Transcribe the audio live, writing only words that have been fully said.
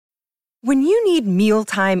When you need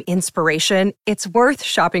mealtime inspiration, it's worth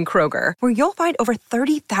shopping Kroger, where you'll find over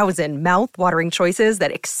 30,000 mouth-watering choices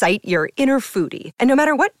that excite your inner foodie. And no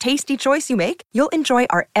matter what tasty choice you make, you'll enjoy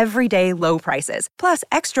our everyday low prices, plus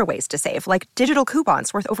extra ways to save, like digital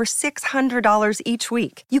coupons worth over $600 each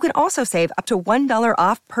week. You can also save up to $1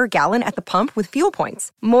 off per gallon at the pump with fuel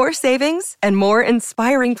points. More savings and more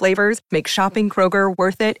inspiring flavors make shopping Kroger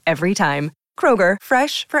worth it every time. Kroger,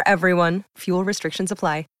 fresh for everyone. Fuel restrictions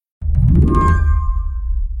apply.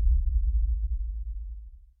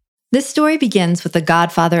 This story begins with the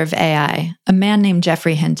godfather of AI, a man named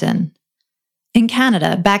Geoffrey Hinton. In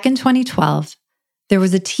Canada, back in 2012, there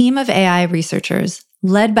was a team of AI researchers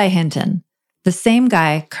led by Hinton, the same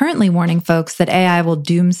guy currently warning folks that AI will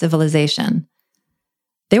doom civilization.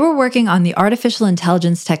 They were working on the artificial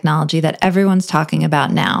intelligence technology that everyone's talking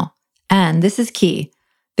about now. And this is key.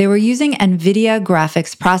 They were using NVIDIA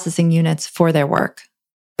graphics processing units for their work.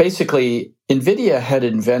 Basically, NVIDIA had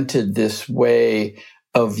invented this way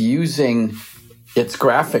of using its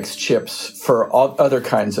graphics chips for all other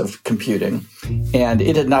kinds of computing, and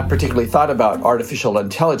it had not particularly thought about artificial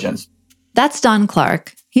intelligence. That's Don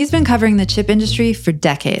Clark. He's been covering the chip industry for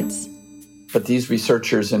decades. But these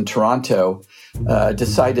researchers in Toronto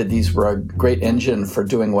decided these were a great engine for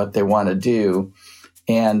doing what they want to do,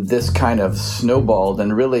 and this kind of snowballed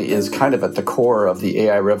and really is kind of at the core of the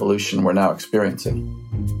AI revolution we're now experiencing.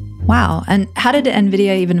 Wow. And how did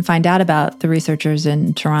NVIDIA even find out about the researchers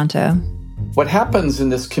in Toronto? What happens in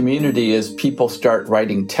this community is people start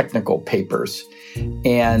writing technical papers.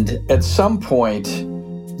 And at some point,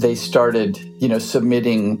 they started,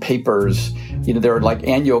 submitting papers. There are like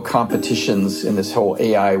annual competitions in this whole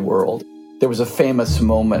AI world. There was a famous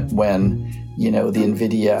moment when, the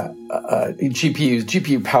NVIDIA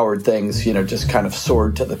GPU-powered things, just kind of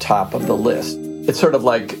soared to the top of the list. It's sort of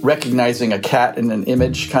like recognizing a cat in an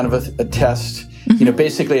image, kind of a test. Mm-hmm.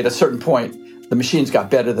 Basically at a certain point, the machines got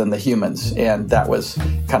better than the humans, and that was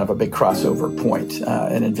kind of a big crossover point,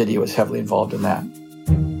 and NVIDIA was heavily involved in that.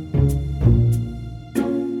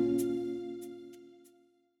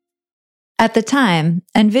 At the time,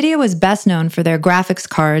 NVIDIA was best known for their graphics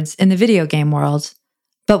cards in the video game world.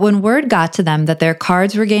 But when word got to them that their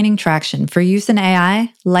cards were gaining traction for use in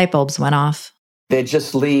AI, light bulbs went off. They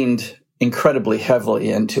just leaned incredibly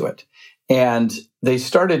heavily into it. And they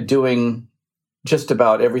started doing just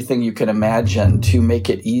about everything you can imagine to make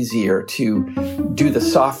it easier to do the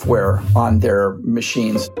software on their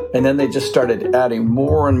machines. And then they just started adding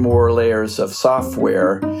more and more layers of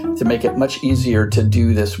software to make it much easier to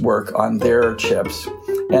do this work on their chips.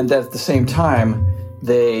 And at the same time,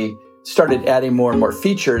 they started adding more and more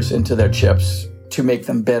features into their chips to make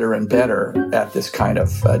them better and better at this kind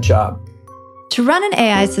of job. To run an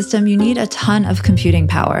AI system, you need a ton of computing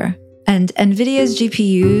power. And NVIDIA's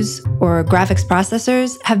GPUs, or graphics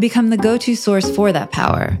processors, have become the go-to source for that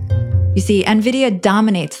power. You see, NVIDIA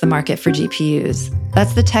dominates the market for GPUs.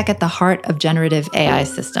 That's the tech at the heart of generative AI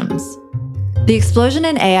systems. The explosion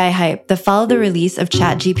in AI hype that followed the release of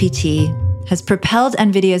ChatGPT has propelled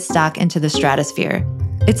NVIDIA's stock into the stratosphere.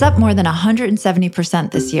 It's up more than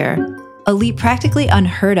 170% this year, a leap practically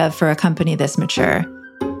unheard of for a company this mature.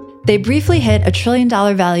 They briefly hit $1 trillion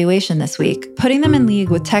valuation this week, putting them in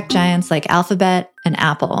league with tech giants like Alphabet and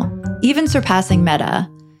Apple, even surpassing Meta,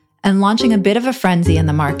 and launching a bit of a frenzy in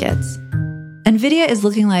the markets. NVIDIA is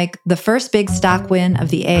looking like the first big stock win of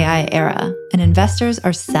the AI era, and investors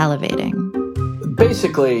are salivating.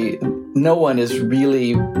 Basically, no one is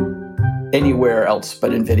really anywhere else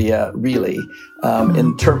but NVIDIA, really,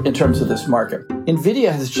 in terms of this market.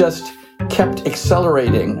 NVIDIA has just kept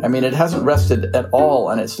accelerating. I mean, it hasn't rested at all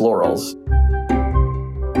on its laurels.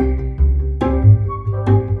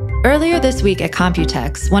 Earlier this week at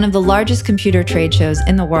Computex, one of the largest computer trade shows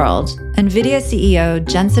in the world, NVIDIA CEO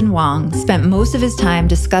Jensen Huang spent most of his time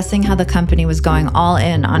discussing how the company was going all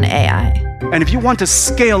in on AI. And if you want to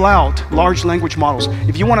scale out large language models,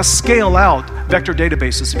 if you want to scale out vector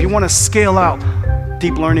databases, if you want to scale out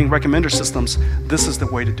deep learning recommender systems, this is the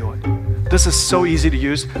way to do it. This is so easy to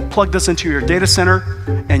use. Plug this into your data center,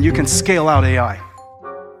 and you can scale out AI.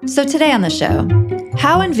 So today on the show,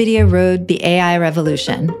 how NVIDIA rode the AI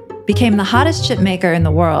revolution, became the hottest chip maker in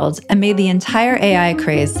the world, and made the entire AI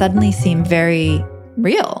craze suddenly seem very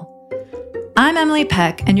real. I'm Emily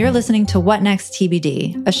Peck, and you're listening to What Next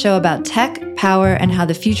TBD, a show about tech, power, and how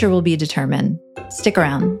the future will be determined. Stick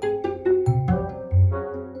around.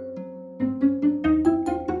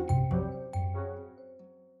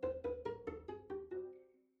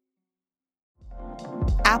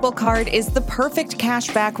 Apple Card is the perfect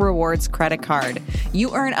cashback rewards credit card.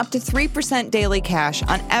 You earn up to 3% daily cash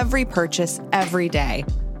on every purchase every day.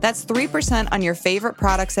 That's 3% on your favorite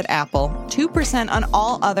products at Apple, 2% on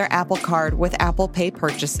all other Apple Card with Apple Pay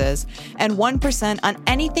purchases, and 1% on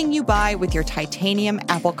anything you buy with your titanium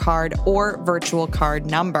Apple Card or virtual card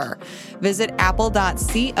number. Visit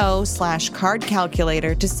apple.co/card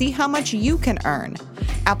calculator to see how much you can earn.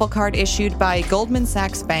 Apple Card issued by Goldman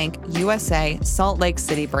Sachs Bank, USA, Salt Lake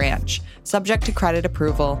City branch. Subject to credit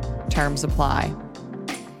approval. Terms apply.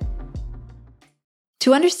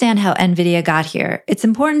 To understand how NVIDIA got here, it's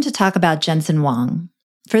important to talk about Jensen Huang.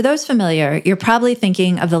 For those familiar, you're probably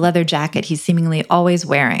thinking of the leather jacket he's seemingly always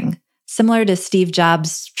wearing, similar to Steve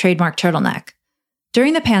Jobs' trademark turtleneck.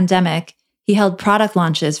 During the pandemic, he held product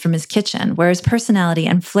launches from his kitchen, where his personality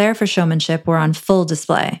and flair for showmanship were on full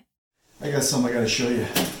display. I got something I gotta show you.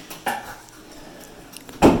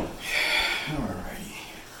 Alrighty.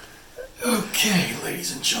 Okay,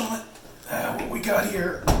 ladies and gentlemen, what we got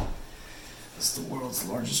here is the world's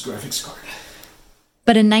largest graphics card.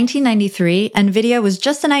 But in 1993, NVIDIA was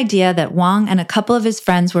just an idea that Huang and a couple of his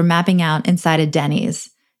friends were mapping out inside a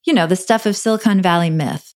Denny's. You know, the stuff of Silicon Valley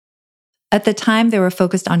myth. At the time, they were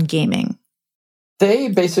focused on gaming. They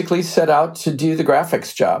basically set out to do the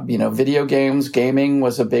graphics job. Video games, gaming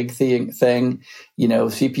was a big thing.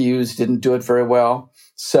 CPUs didn't do it very well.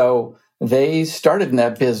 So they started in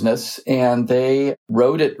that business and they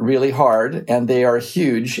rode it really hard, and they are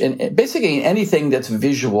huge. And basically anything that's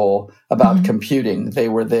visual about computing, they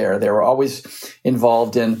were there. They were always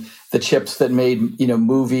involved in the chips that made,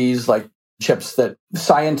 movies, like chips that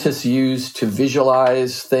scientists use to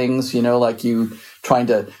visualize things, like you trying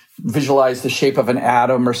to visualize the shape of an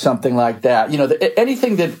atom or something like that.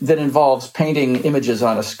 Anything that involves painting images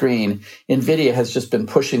on a screen, NVIDIA has just been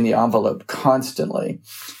pushing the envelope constantly.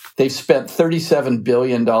 They've spent $37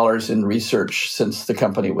 billion in research since the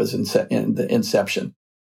company was in the inception.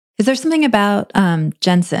 Is there something about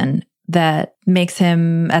Jensen that makes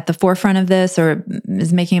him at the forefront of this, or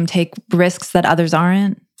is making him take risks that others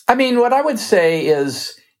aren't? I mean, what I would say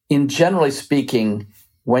is, in generally speaking,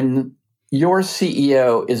 when your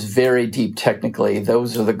CEO is very deep technically,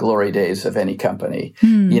 those are the glory days of any company.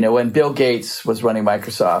 When Bill Gates was running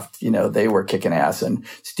Microsoft, they were kicking ass. And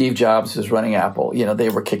Steve Jobs was running Apple, they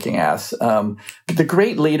were kicking ass. The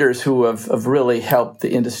great leaders who have really helped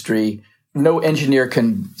the industry, no engineer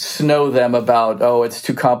can snow them about, it's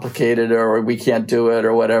too complicated or we can't do it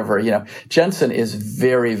or whatever. Jensen is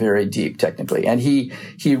very, very deep technically. And he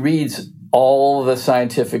reads all the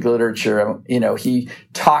scientific literature. He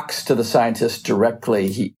talks to the scientists directly.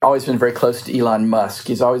 He's always been very close to Elon Musk.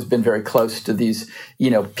 He's always been very close to these,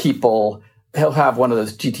 people. He'll have one of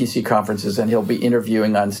those GTC conferences and he'll be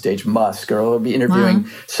interviewing on stage Musk, or he'll be interviewing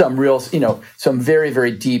some real, some very,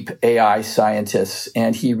 very deep AI scientists.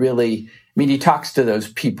 And he really, he talks to those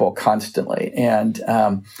people constantly. And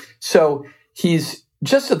so he's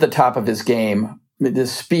just at the top of his game.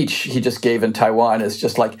 This speech he just gave in Taiwan is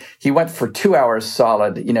just like, he went for 2 hours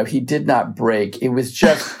solid. He did not break. It was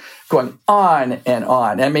just going on and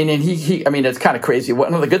on. And it's kind of crazy.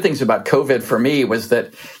 One of the good things about COVID for me was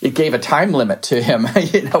that it gave a time limit to him.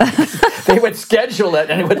 They would schedule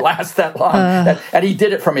it and it would last that long. And he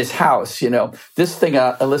did it from his house. This thing,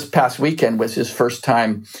 this past weekend was his first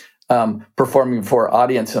time performing before an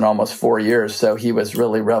audience in almost 4 years. So he was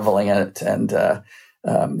really reveling in it. And,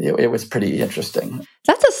 it was pretty interesting.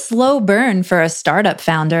 That's a slow burn for a startup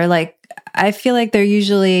founder. I feel like they're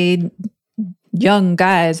usually young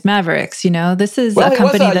guys, mavericks, This is a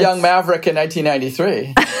company he was a young maverick in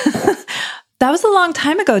 1993. That was a long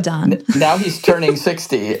time ago, Don. Now he's turning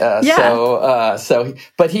 60. Yeah.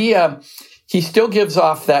 But he still gives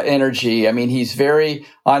off that energy. He's very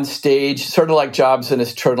on stage, sort of like Jobs in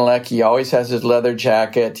his turtleneck. He always has his leather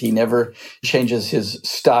jacket. He never changes his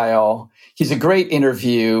style. He's a great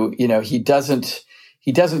interview. He doesn't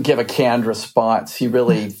give a canned response. He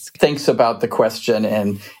really thinks about the question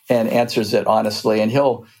and answers it honestly. And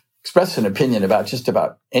he'll express an opinion about just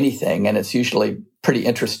about anything. And it's usually pretty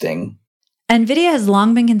interesting. NVIDIA has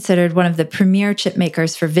long been considered one of the premier chip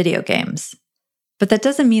makers for video games. But that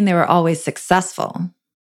doesn't mean they were always successful.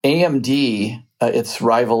 AMD, its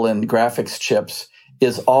rival in graphics chips,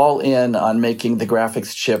 is all in on making the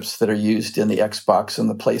graphics chips that are used in the Xbox and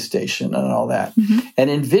the PlayStation and all that. And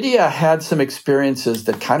NVIDIA had some experiences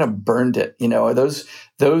that kind of burned it.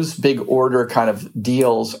 Those big order kind of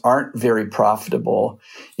deals aren't very profitable.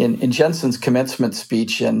 In Jensen's commencement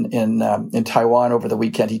speech in Taiwan over the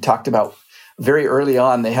weekend, he talked about very early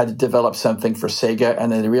on, they had to develop something for Sega,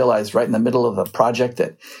 and then they realized right in the middle of the project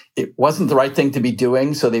that it wasn't the right thing to be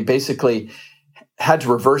doing. So they basically had to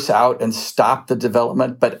reverse out and stop the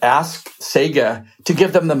development, but ask Sega to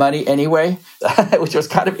give them the money anyway, which was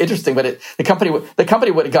kind of interesting. But the company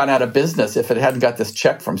would have gone out of business if it hadn't got this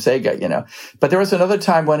check from Sega, But there was another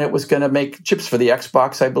time when it was going to make chips for the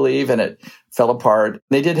Xbox, I believe, and it fell apart.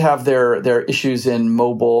 They did have their issues in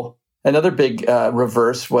mobile. Another big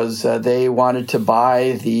reverse was they wanted to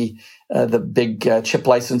buy the big chip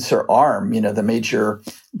licensor ARM, the major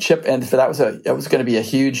chip, and that was going to be a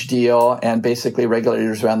huge deal. And basically,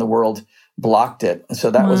 regulators around the world blocked it. So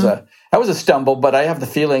that was a stumble. But I have the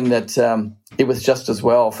feeling that it was just as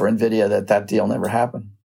well for NVIDIA that deal never happened.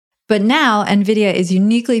 But now NVIDIA is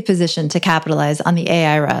uniquely positioned to capitalize on the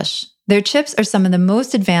AI rush. Their chips are some of the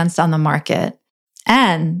most advanced on the market,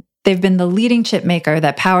 and they've been the leading chip maker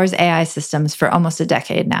that powers AI systems for almost a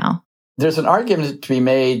decade now. There's an argument to be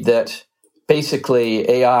made that basically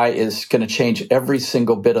AI is going to change every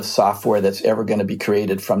single bit of software that's ever going to be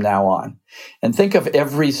created from now on. And think of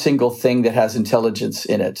every single thing that has intelligence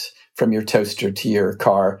in it, from your toaster to your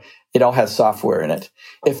car. It all has software in it.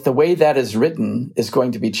 If the way that is written is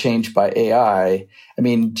going to be changed by AI,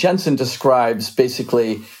 Jensen describes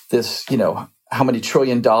basically this, how many $1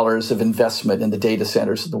 trillion of investment in the data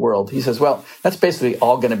centers of the world. He says, well, that's basically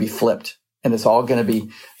all going to be flipped. And it's all going to be,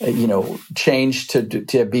 changed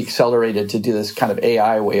to be accelerated to do this kind of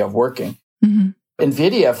AI way of working. Mm-hmm.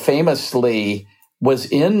 NVIDIA famously was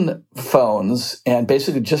in phones and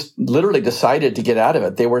basically just literally decided to get out of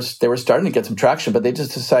it. They were starting to get some traction, but they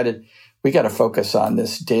just decided, we got to focus on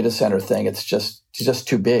this data center thing. It's just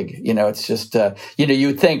too big. It's just,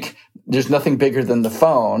 you think there's nothing bigger than the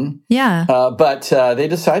phone. Yeah. But they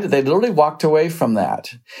decided, they literally walked away from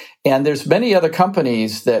that. And there's many other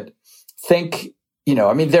companies that think,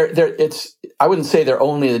 I wouldn't say they're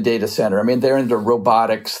only the data center. They're into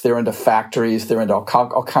robotics, they're into factories, they're into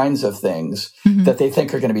all kinds of things that they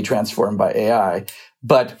think are going to be transformed by AI.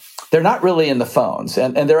 But they're not really in the phones.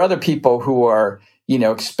 And there are other people who are,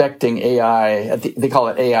 expecting AI, they call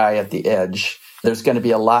it AI at the edge. There's going to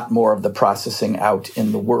be a lot more of the processing out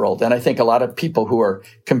in the world. And I think a lot of people who are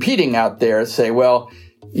competing out there say, well,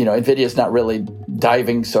 NVIDIA's not really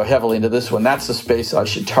diving so heavily into this one. That's the space I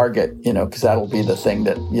should target, because that'll be the thing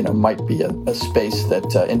that, might be a space that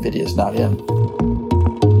NVIDIA's not in.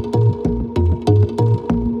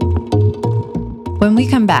 When we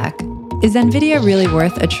come back, is NVIDIA really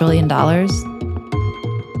worth $1 trillion?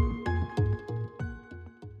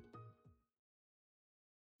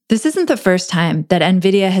 This isn't the first time that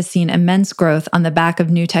NVIDIA has seen immense growth on the back of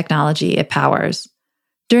new technology it powers.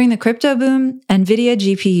 During the crypto boom, NVIDIA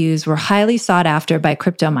GPUs were highly sought after by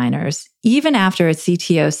crypto miners, even after its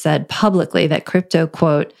CTO said publicly that crypto,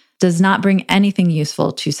 quote, does not bring anything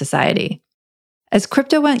useful to society. As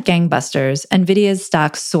crypto went gangbusters, NVIDIA's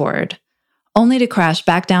stock soared, only to crash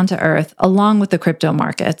back down to earth along with the crypto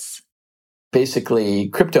markets. Basically,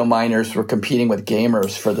 crypto miners were competing with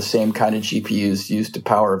gamers for the same kind of GPUs used to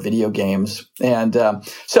power video games. And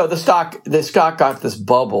so the stock got this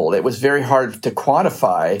bubble. It was very hard to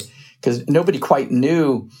quantify because nobody quite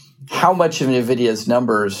knew how much of NVIDIA's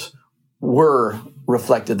numbers were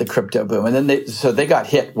reflected the crypto boom. And then they got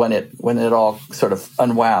hit when it all sort of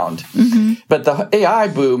unwound. Mm-hmm. But the AI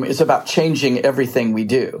boom is about changing everything we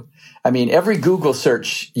do. Every Google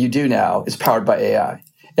search you do now is powered by AI.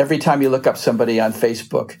 Every time you look up somebody on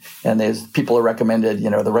Facebook and there's people are recommended,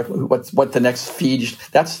 what the next feed,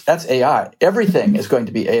 that's AI. Everything is going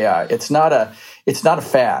to be AI. It's not a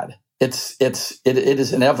fad. It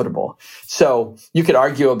is inevitable. So you could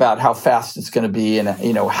argue about how fast it's going to be and,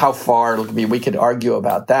 how far it'll be. We could argue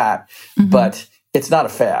about that, but it's not a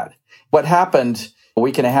fad. What happened a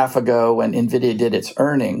week and a half ago when NVIDIA did its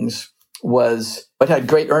earnings was it had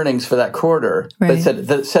great earnings for that quarter, right. But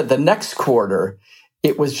it said the next quarter,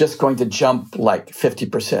 it was just going to jump like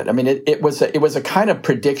 50%. It was a kind of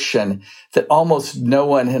prediction that almost no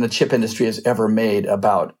one in the chip industry has ever made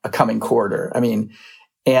about a coming quarter.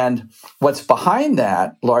 And what's behind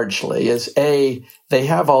that largely is they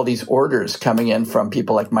have all these orders coming in from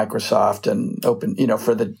people like Microsoft and Open,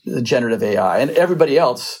 for the generative AI and everybody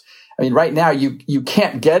else. Right now you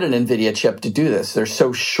can't get an NVIDIA chip to do this. They're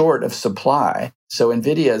so short of supply. So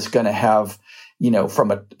NVIDIA is going to have from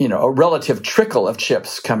a relative trickle of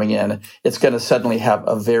chips coming in, it's going to suddenly have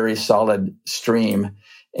a very solid stream,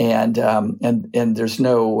 and there's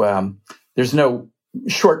no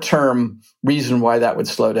short-term reason why that would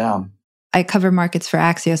slow down. I cover markets for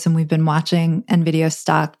Axios, and we've been watching NVIDIA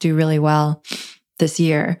stock do really well this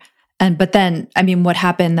year. But then, what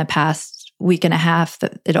happened the past week and a half?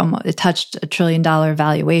 That it touched $1 trillion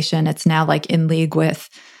valuation. It's now like in league with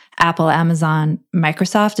Apple, Amazon,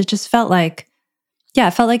 Microsoft. It just felt like Yeah,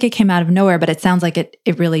 it felt like it came out of nowhere, but it sounds like it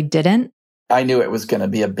really didn't. I knew it was going to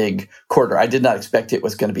be a big quarter. I did not expect it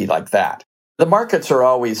was going to be like that. The markets are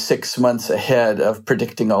always 6 months ahead of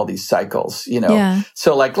predicting all these cycles, Yeah.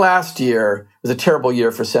 So like last year was a terrible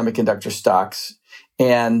year for semiconductor stocks.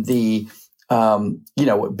 And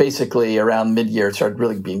basically around mid-year, it started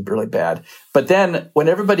really being really bad. But then when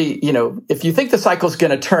everybody, if you think the cycle's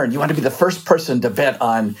going to turn, you want to be the first person to bet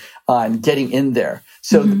on getting in there.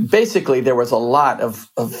 So basically there was a lot of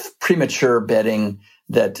premature betting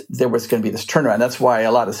that there was going to be this turnaround. That's why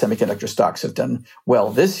a lot of semiconductor stocks have done well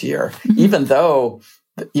this year, even though,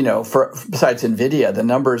 besides NVIDIA, the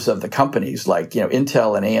numbers of the companies like,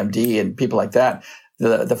 Intel and AMD and people like that,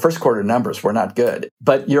 the first quarter numbers were not good.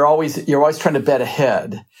 But you're always trying to bet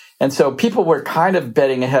ahead. And so people were kind of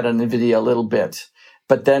betting ahead on NVIDIA a little bit.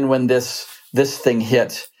 But then when this thing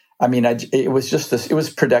hit, it was just this, it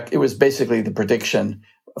was basically the prediction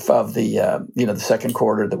of the second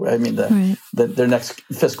quarter, their next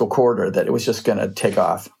fiscal quarter, that it was just going to take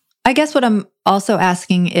off. I guess what I'm also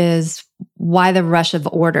asking is why the rush of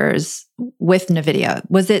orders with NVIDIA?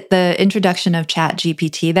 Was it the introduction of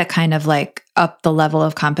ChatGPT that kind of like upped the level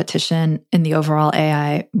of competition in the overall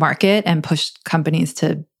AI market and pushed companies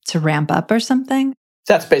to ramp up or something?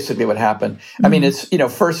 That's basically what happened. It's,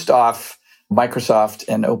 first off, Microsoft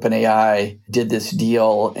and OpenAI did this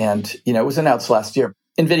deal, and, it was announced last year.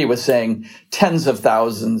 NVIDIA was saying tens of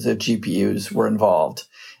thousands of GPUs were involved.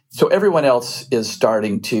 So everyone else is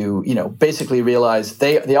starting to, basically realize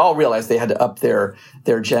they all realized they had to up their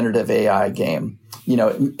generative AI game.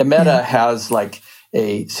 Meta has like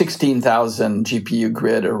a 16,000 GPU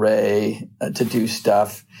grid array to do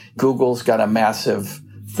stuff. Google's got a massive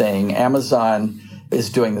thing. Amazon is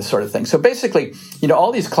doing this sort of thing. So basically,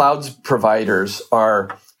 all these cloud providers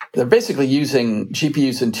they're basically using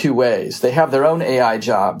GPUs in two ways. They have their own AI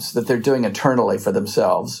jobs that they're doing internally for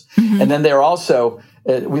themselves. And then they're also,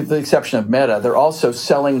 with the exception of Meta, they're also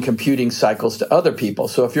selling computing cycles to other people.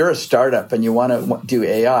 So if you're a startup and you want to do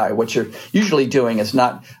AI, what you're usually doing is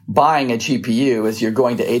not buying a GPU, is you're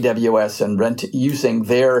going to AWS and using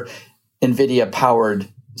their NVIDIA-powered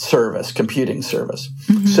service, computing service.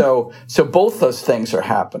 So both those things are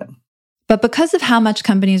happening. But because of how much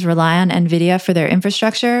companies rely on NVIDIA for their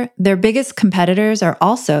infrastructure, their biggest competitors are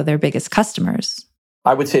also their biggest customers.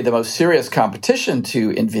 I would say the most serious competition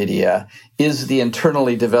to NVIDIA is the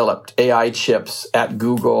internally developed AI chips at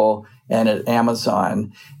Google and at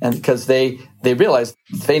Amazon. And because they realize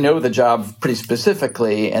they know the job pretty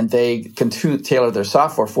specifically and they can tailor their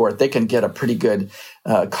software for it, they can get a pretty good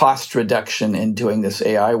cost reduction in doing this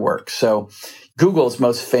AI work. So Google's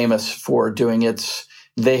most famous for doing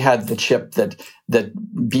they had the chip that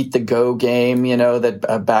beat the Go game,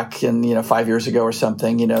 that back in 5 years ago or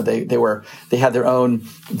something, they had their own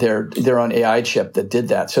AI chip that did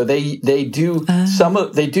that. So they do some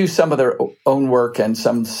of their own work and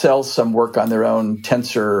sell some work on their own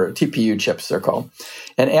Tensor TPU chips, they're called.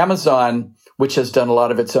 And Amazon, which has done a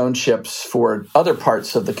lot of its own chips for other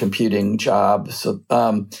parts of the computing job,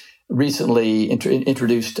 recently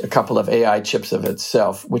introduced a couple of AI chips of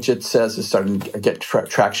itself, which it says is starting to get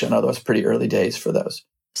traction, although it's pretty early days for those.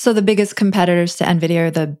 So the biggest competitors to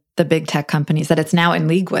NVIDIA are the big tech companies that it's now in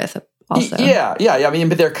league with also. Yeah.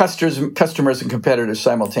 But they're customers and competitors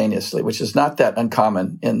simultaneously, which is not that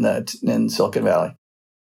uncommon in Silicon Valley.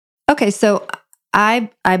 Okay, so I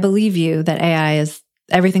believe you that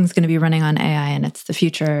everything's going to be running on AI and it's the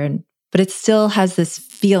future, but it still has this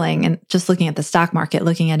feeling, and just looking at the stock market,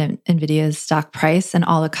 looking at NVIDIA's stock price and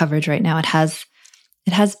all the coverage right now, it has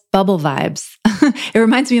bubble vibes. It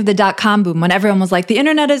reminds me of the .com boom when everyone was like, the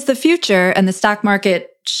internet is the future, and the stock market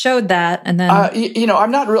showed that. And then,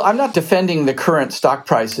 I'm not defending the current stock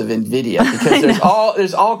price of NVIDIA because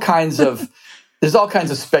there's all kinds of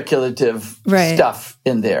speculative stuff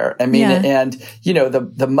in there. And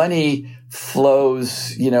the money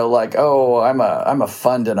flows, like, oh, I'm a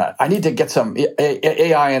fund and I need to get some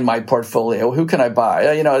AI in my portfolio. Who can I buy?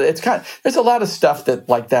 It's there's a lot of stuff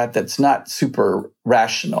that's not super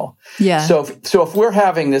rational. Yeah. So if we're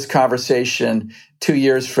having this conversation 2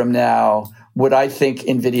 years from now, would I think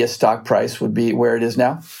NVIDIA's stock price would be where it is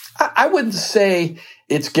now? I wouldn't say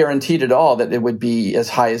it's guaranteed at all that it would be as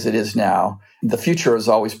high as it is now. The future is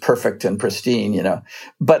always perfect and pristine,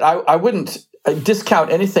 but I wouldn't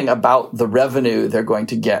discount anything about the revenue they're going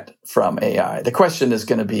to get from AI. The question is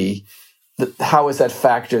going to be, how is that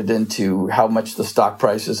factored into how much the stock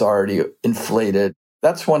price is already inflated?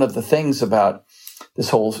 That's one of the things about this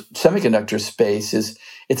whole semiconductor space is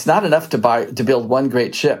it's not enough to build one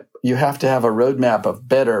great chip. You have to have a roadmap of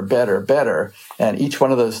better. And each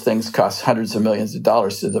one of those things costs hundreds of millions of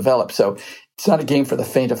dollars to develop. So It's not a game for the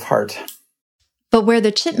faint of heart. But where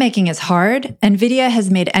the chip making is hard, NVIDIA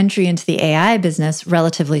has made entry into the AI business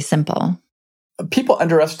relatively simple. People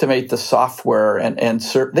underestimate the software and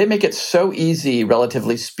they make it so easy,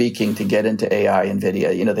 relatively speaking, to get into AI.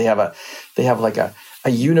 NVIDIA, they have like a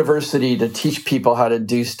university to teach people how to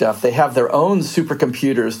do stuff. They have their own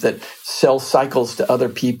supercomputers that sell cycles to other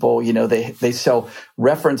people. They sell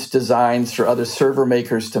reference designs for other server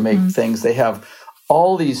makers to make things. They have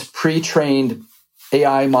all these pre-trained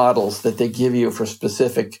AI models that they give you for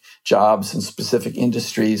specific jobs and specific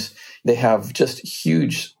industries. They have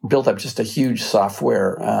built up just a huge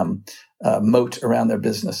software moat around their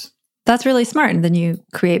business. That's really smart. And then you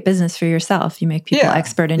create business for yourself. You make people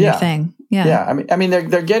expert in your thing. Yeah. I mean,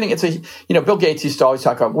 they're getting, Bill Gates used to always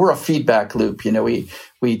talk about, we're a feedback loop.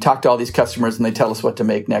 We talk to all these customers and they tell us what to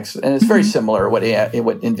make next. And it's very similar what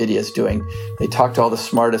NVIDIA is doing. They talk to all the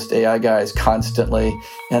smartest AI guys constantly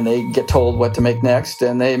and they get told what to make next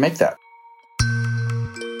and they make that.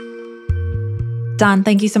 Don,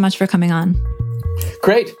 thank you so much for coming on.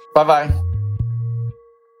 Great. Bye-bye.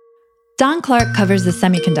 Don Clark covers the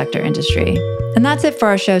semiconductor industry. And that's it for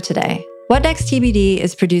our show today. What Next TBD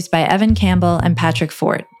is produced by Evan Campbell and Patrick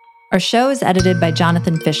Fort. Our show is edited by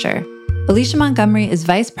Jonathan Fisher. Alicia Montgomery is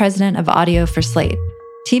Vice President of Audio for Slate.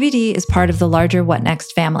 TBD is part of the larger What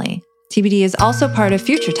Next family. TBD is also part of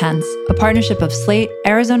Future Tense, a partnership of Slate,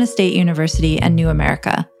 Arizona State University, and New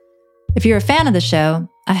America. If you're a fan of the show,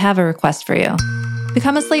 I have a request for you.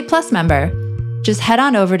 Become a Slate Plus member. Just head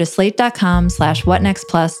on over to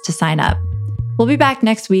slate.com/whatnextplus to sign up. We'll be back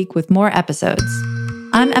next week with more episodes.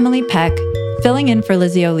 I'm Emily Peck, filling in for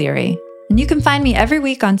Lizzie O'Leary, and you can find me every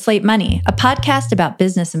week on Slate Money, a podcast about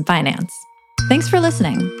business and finance. Thanks for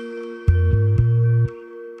listening.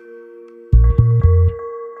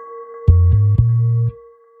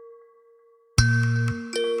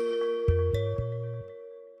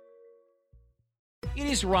 It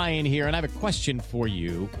is Ryan here, and I have a question for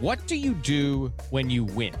you. What do you do when you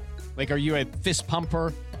win? Like, are you a fist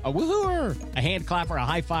pumper, a woohooer, a hand clapper, a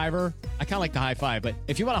high fiver? I kind of like the high five, but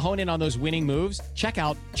if you want to hone in on those winning moves, check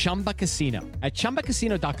out Chumba Casino. At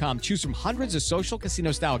ChumbaCasino.com, choose from hundreds of social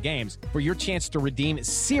casino-style games for your chance to redeem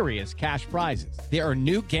serious cash prizes. There are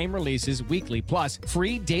new game releases weekly, plus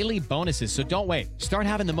free daily bonuses. So don't wait. Start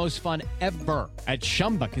having the most fun ever at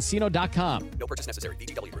ChumbaCasino.com. No purchase necessary.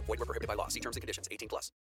 VGW Group. Void where prohibited by law. See terms and conditions. 18+.